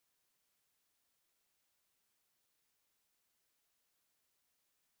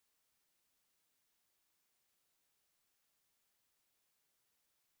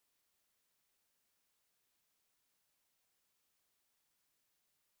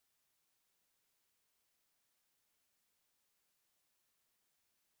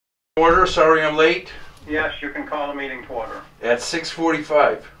Order, sorry I'm late. Yes, you can call the meeting to order. At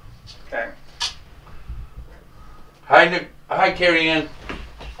 6:45. Okay. Hi, Carrie Ann.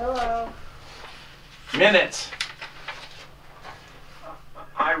 Hello. Minutes.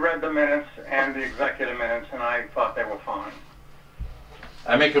 I read the minutes and the executive minutes, and I thought they were fine.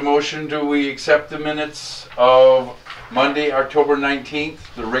 I make a motion, do we accept the minutes of Monday, October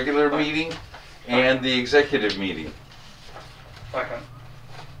 19th, the regular meeting, and the executive meeting? Second.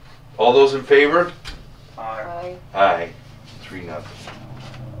 All those in favor? Aye. Hi. Aye. 3-0.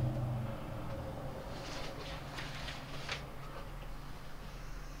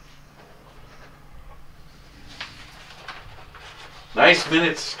 Nice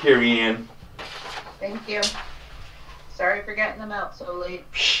minutes, Carrie Ann. Thank you. Sorry for getting them out so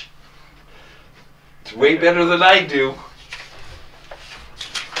late. Psh. It's way better than I do.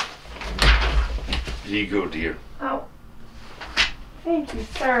 Here you go, dear. Oh. Thank you,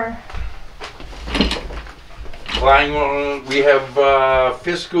 sir. We have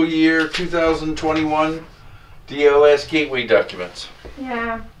fiscal year 2021 DLS gateway documents.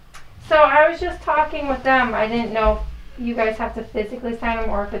 Yeah. So I was just talking with them. I didn't know if you guys have to physically sign them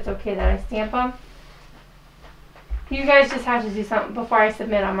or if it's okay that I stamp them. You guys just have to do something before I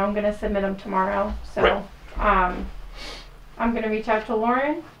submit them. I'm going to submit them tomorrow. So Right. I'm going to reach out to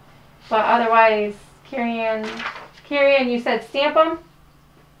Lauren. But otherwise, Carrie Ann, you said stamp them?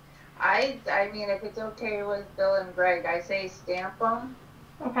 I mean, if it's okay with Bill and Greg, I say stamp them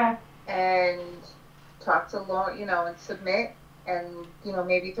Okay. and talk to Lauren, and submit, and,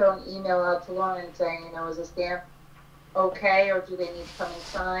 maybe throw an email out to Lauren saying, is a stamp okay, or do they need to come and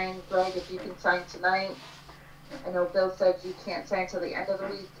sign? Greg, if you can sign tonight. I know Bill said you can't sign till the end of the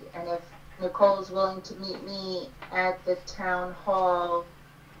week, and if Nicole is willing to meet me at the town hall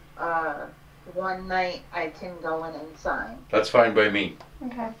one night, I can go in and sign. That's fine by me.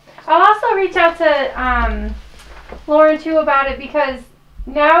 Okay. I'll also reach out to Lauren too about it, because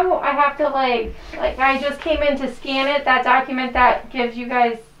now I have to like I just came in to scan it, that document that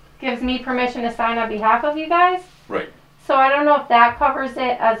gives me permission to sign on behalf of you guys. Right. So I don't know if that covers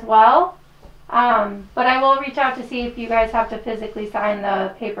it as well. But I will reach out to see if you guys have to physically sign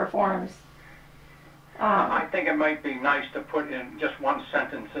the paper forms. I think it might be nice to put in just one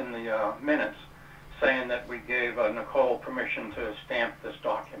sentence in the minutes saying that we gave Nicole permission to stamp this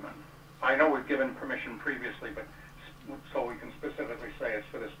document. I know we've given permission previously, but so we can specifically say it's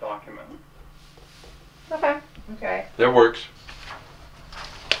for this document. Okay. Okay. That works.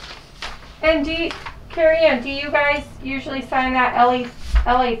 And Carrie Ann, do you guys usually sign that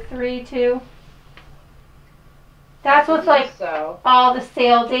LA3 too? That's with like So. all the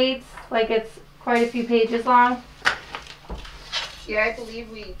sale dates, like it's quite a few pages long. Yeah, I believe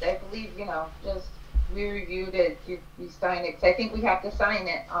just we reviewed it, we signed it, 'cause I think we have to sign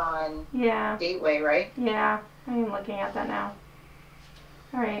it on Yeah. Gateway, right? Yeah, I'm looking at that now.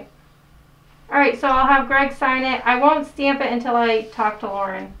 Alright. Alright, so I'll have Greg sign it. I won't stamp it until I talk to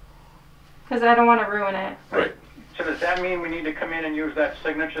Lauren, because I don't want to ruin it. Right. So does that mean we need to come in and use that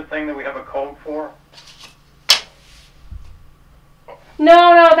signature thing that we have a code for?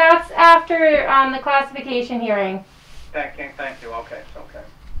 No, that's after the classification hearing. Thank you. Okay, it's okay.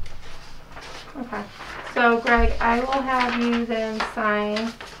 Okay. So, Greg, I will have you then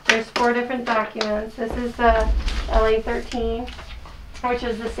sign. There's 4 different documents. This is the LA13, which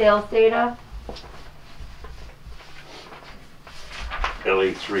is the sales data.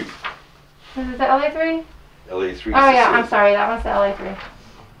 LA3. Is it the LA3? LA3. Oh, yeah, I'm sorry. That was the LA3.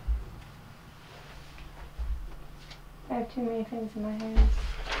 I have too many things in my hands.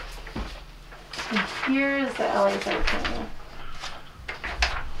 And here's the LA13.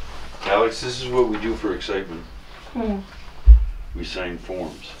 Alex, this is what we do for excitement. Hmm. We sign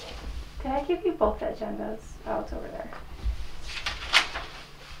forms. Did I give you both agendas? Oh, it's over there.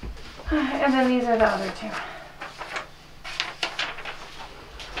 And then these are the other 2.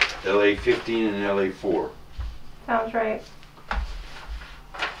 LA15 and LA4. Sounds right.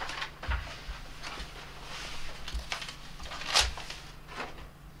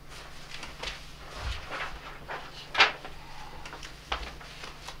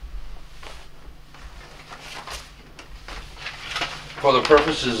 For the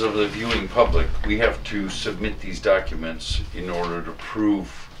purposes of the viewing public, we have to submit these documents in order to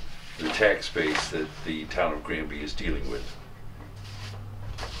prove the tax base that the town of Granby is dealing with.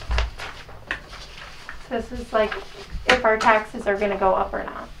 This is like if our taxes are going to go up or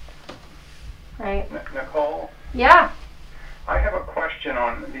not. Right? Nicole, Yeah. I have a question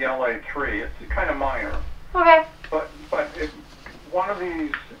on the LA3. It's kind of minor, Okay. but if one of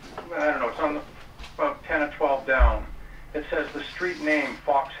these, I don't know, it's on about 10 or 12 down. it says the street name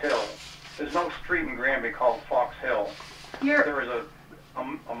Fox Hill. There's no street in Granby called Fox Hill. There is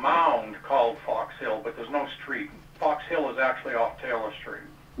a mound called Fox Hill, but there's no street. Fox Hill is actually off Taylor Street.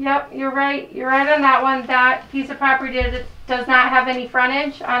 Yep, you're right. You're right on that one. That piece of property does not have any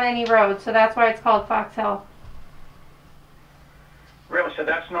frontage on any road, so that's why it's called Fox Hill. Really? So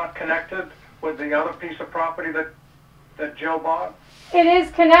that's not connected with the other piece of property that Joe bought? It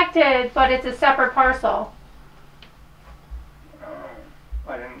is connected, but it's a separate parcel. Oh,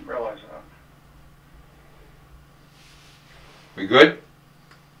 I didn't realize that. We good?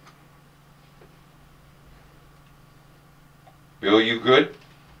 Bill, you good?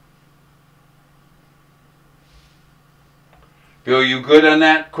 Bill, you good on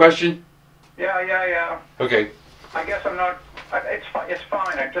that question? Yeah. Okay. I guess I'm not. It's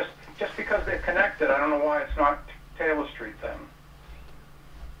fine. Just because they're connected, I don't know why it's not Taylor Street then.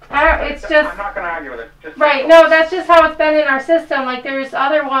 It's just I'm not going to argue with it. right. No, that's just how it's been in our system. Like there's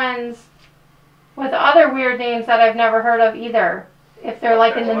other ones with other weird names that I've never heard of either. If they're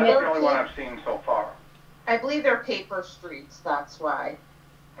like in the That's middle. the only one I've seen so far. I believe they're paper streets, that's why.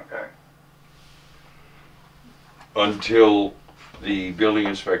 Okay. Until the building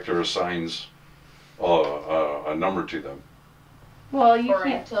inspector assigns a number to them. Well, you Or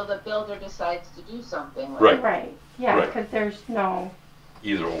can't. until the builder decides to do something with Right. it. Right. Yeah, Right. because there's no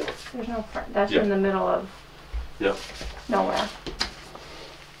Either or. front. That's Yep. in the middle of Yep. nowhere.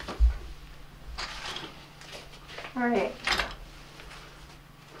 All right.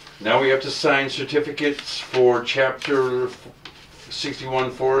 Now we have to sign certificates for Chapter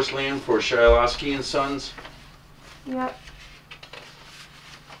 61 Forest Land for Shialowski and Sons. Yep.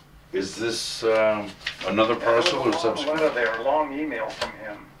 Is this another parcel or There was a long subsequent? letter there, a long email from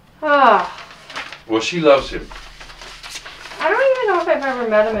him. Oh. Well, she loves him. I don't even know if I've ever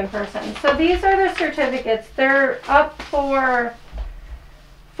met him in person. So these are the certificates. They're up for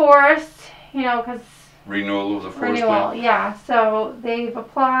forest, because Renewal of the forest renewal. land. Yeah. So they've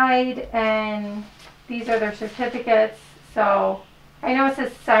applied, and these are their certificates. So I know it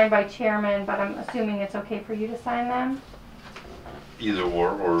says signed by chairman, but I'm assuming it's okay for you to sign them. Either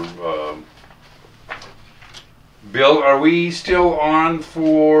or Bill, are we still on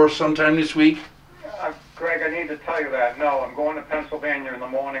for sometime this week? Greg, I need to tell you that. No, I'm going to Pennsylvania in the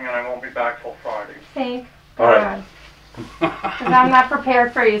morning and I won't be back till Friday. Thank All right. God. Because I'm not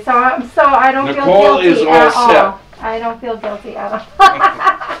prepared for you, so I don't Nicole feel guilty is at all set. all. I don't feel guilty at all.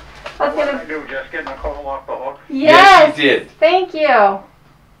 I was What did gonna. I do? Just get Nicole off the hook? Yes, you did. Thank you. I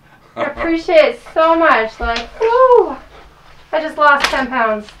appreciate it so much. Like, woo! I just lost 10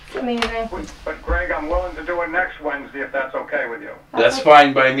 pounds. It's amazing. But Greg, I'm willing to do it next Wednesday if that's okay with you. That's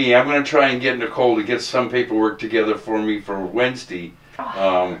fine by me. I'm going to try and get Nicole to get some paperwork together for me for Wednesday.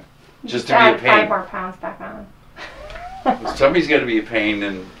 Just to be a Add 5 pain. more pounds back on. If somebody's got to be a pain,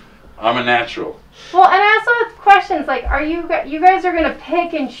 and I'm a natural. Well, and I also have questions like, you guys are gonna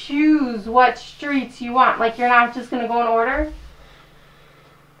pick and choose what streets you want? Like, you're not just gonna go in order?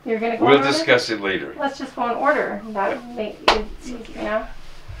 You're gonna go in We'll order? discuss it later. Let's just go in order. That would make it easy,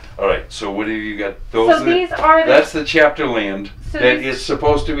 All right. So what have you got? Those So these are the. that's the chapter land So that these- is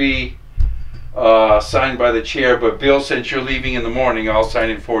supposed to be signed by the chair. But Bill, since you're leaving in the morning, I'll sign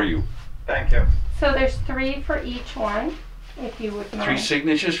it for you. Thank you. So there's 3 for each one, if you would 3 mind.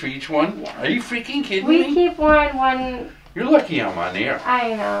 signatures for each one? Yeah. Are you freaking kidding We me? keep one. You're lucky I'm on air.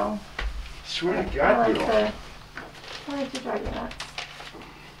 I know. Swear to I God, like Bill. I like to drive you nuts.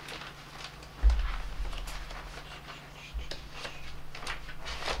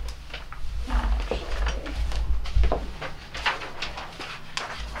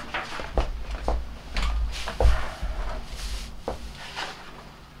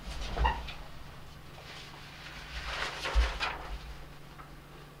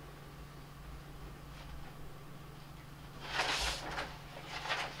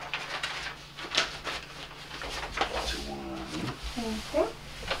 Thank you.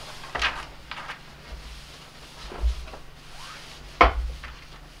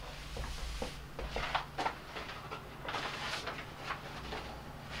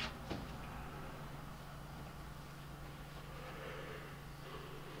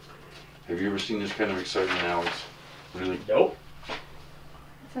 Have you ever seen this kind of excitement, Alex? Really? Nope.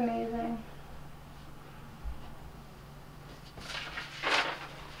 It's amazing.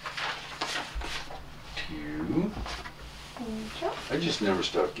 Two. Thank you. I just never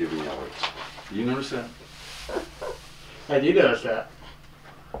stop giving Alex. You notice that? I do notice that.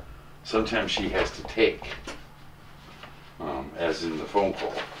 Sometimes she has to take, as in the phone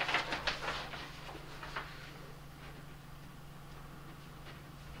call.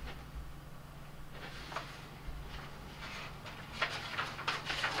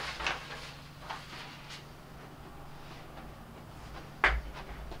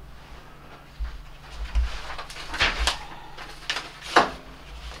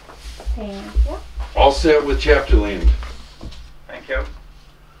 Thank you. All set with chapter land Thank you.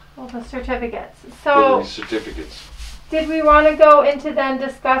 Well, the certificates. for So, these certificates. did we want to go into then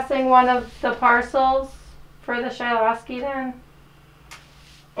discussing one of the parcels for the Shiloski then?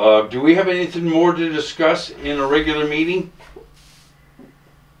 Do we have anything more to discuss in a regular meeting?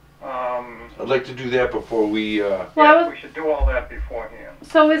 I'd like to do that before we, Well, Yeah, we should do all that beforehand.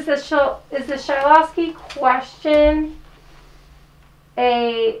 So is the Shiloski question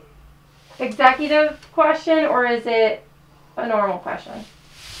a executive question or is it a normal question?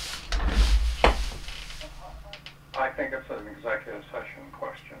 I think it's an executive session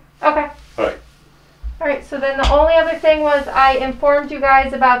question. Okay. Alright. Alright, so then the only other thing was I informed you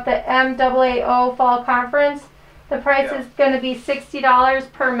guys about the MAAO Fall Conference. The price is going to be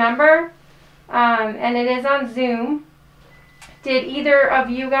 $60 per member, and it is on Zoom. Did either of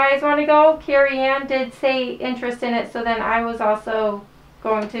you guys want to go? Carrie Ann did say interest in it, so then I was also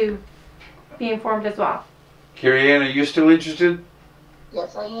going to be informed as well. Carrie Ann, are you still interested?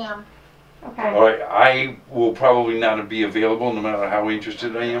 Yes, I am. Okay. Alright, I will probably not be available no matter how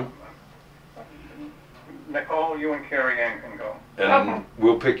interested I am. Nicole, you and Carrie Ann can go. And Okay.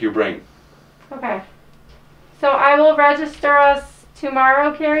 we'll pick your brain. Okay. So I will register us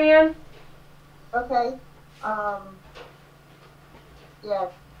tomorrow, Carrie Ann? Okay. Yeah.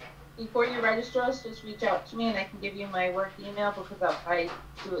 Before you register us, just reach out to me and I can give you my work email because I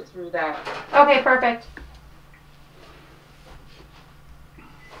do it through that. Okay, perfect.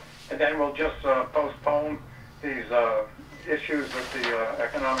 And then we'll just postpone these issues that the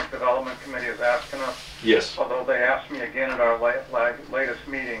Economic Development Committee is asking us. Yes. Although they asked me again at our latest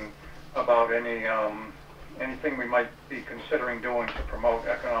meeting about anything we might be considering doing to promote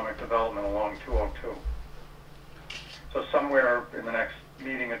economic development along 202. So somewhere in the next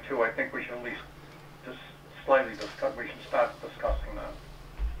meeting or two, I think we should at least just slightly discuss. We should start discussing that.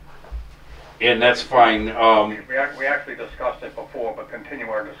 And that's fine. We actually discussed it before, but continue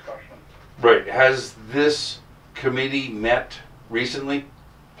our discussion. Right. Has this committee met recently?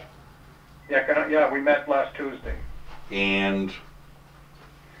 Yeah, we met last Tuesday. And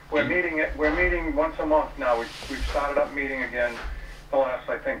We're meeting once a month now. We've started up meeting again the last,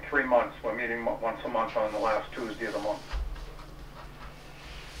 I think, 3 months. We're meeting once a month on the last Tuesday of the month.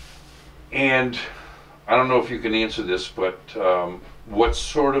 And I don't know if you can answer this, but what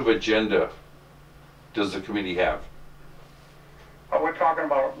sort of agenda does the committee have? We're talking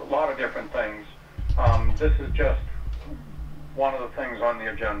about a lot of different things. This is just one of the things on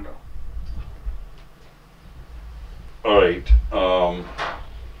the agenda. All right.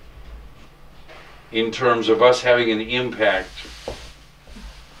 In terms of us having an impact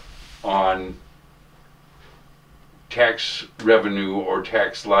on tax revenue or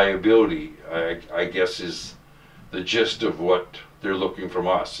tax liability, I guess is the gist of what they're looking from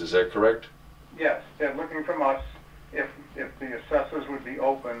us. Is that correct? Yes, they're looking from us if the assessors would be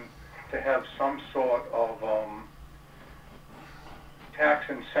open to have some sort of tax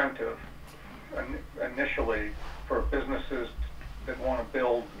incentive initially for businesses that want to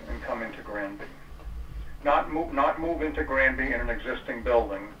build and come into Granby. Not move into Granby in an existing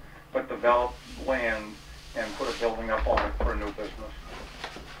building, but develop land and put a building up on it for a new business.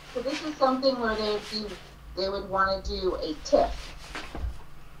 So this is something where they would want to do a TIF.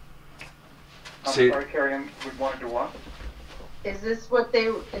 I'm See- sorry, Carrie Ann, would want to do what? Is this where they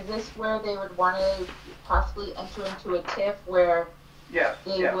would want to possibly enter into a TIF where Yes,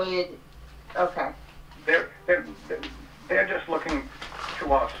 they yes. would? Okay. They're just looking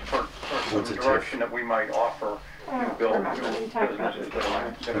to us for What's some a TIF? direction that we might offer I new don't building, remember. new We talked about businesses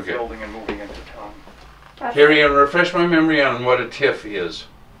this that are Okay. building and moving into town. Carrie Ann, refresh my memory on what a TIF is.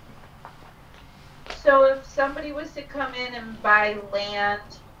 So if somebody was to come in and buy land,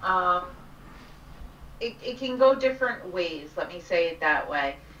 it can go different ways, let me say it that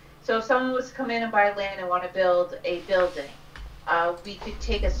way. So if someone was to come in and buy land and want to build a building, we could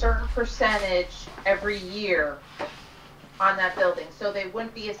take a certain percentage every year on that building. So they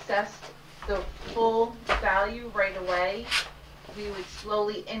wouldn't be assessed the full value right away. We would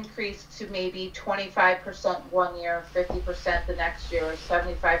slowly increase to maybe 25% one year, 50% the next year,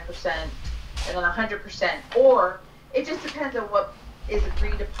 75%, and then 100%. Or it just depends on what is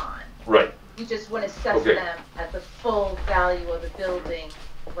agreed upon. Right. You just want to assess Okay. them at the full value of the building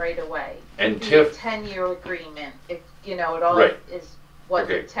right away. And It'd be a TIF 10-year agreement. If it all Right. is what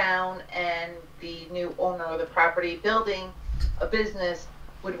Okay. the town and the new owner of the property building a business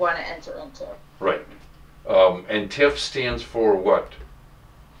would want to enter into. Right. And TIF stands for what?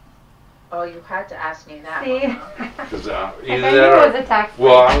 Oh, you had to ask me that. See? One, huh? Because I either knew that it or was a tax.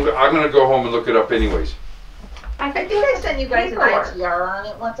 well, I'm going to go home and look it up anyways. I think I sent you guys an Paperwork. ITR on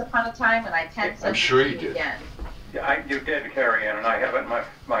it once upon a time, and I can send I'm it sure to you did. again. Yeah, you did, Carrie Ann, and I have it in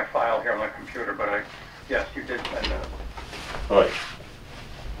my file here on my computer, but yes, you did send that. All right.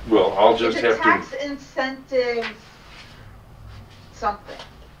 Well, I'll just It's a have tax to. incentive something.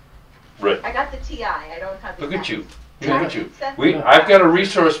 Right. I got the TI, I don't have the Look at tax. you. Look Tax at you. incentive. I've got a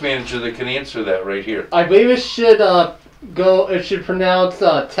resource manager that can answer that right here. I believe it should it should pronounce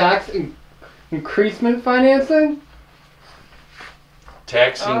tax increasement financing.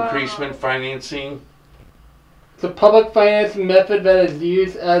 Tax increasement financing. It's a public financing method that is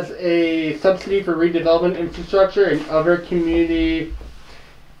used as a subsidy for redevelopment infrastructure and other community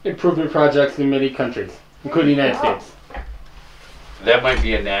improvement projects in many countries, including the United States. That might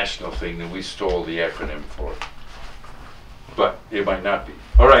be a national thing that we stole the acronym for. But it might not be.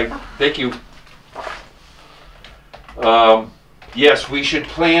 All right, thank you. Yes, we should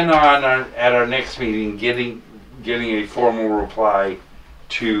plan on at our next meeting getting a formal reply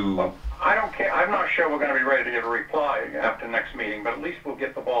to. I don't care, I'm not sure we're gonna be ready to get a reply after next meeting, but at least we'll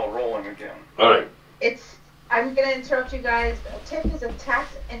get the ball rolling again. All right. I'm gonna interrupt you guys. TIF is a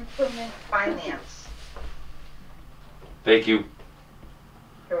tax increment finance. Thank you.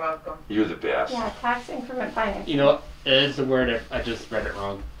 You're welcome. You're the best. Yeah, tax increment finance. You know what? It is the word. I just read it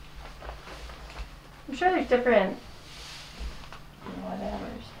wrong. I'm sure there's different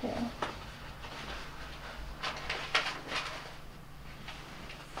whatevers too.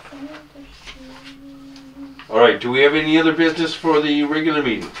 All right. Do we have any other business for the regular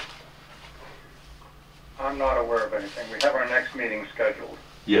meeting? I'm not aware of anything. We have our next meeting scheduled.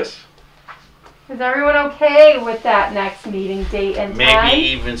 Yes. Is everyone okay with that next meeting date and Maybe time?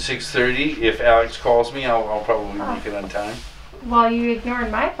 even 6:30. If Alex calls me, I'll probably make it on time. Well, you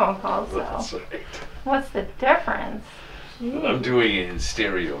ignored my phone calls, so That's right. what's the difference? I'm Jeez. doing it in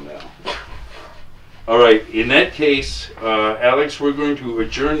stereo now. All right. In that case, Alex, we're going to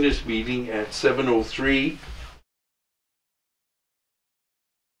adjourn this meeting at 7:03.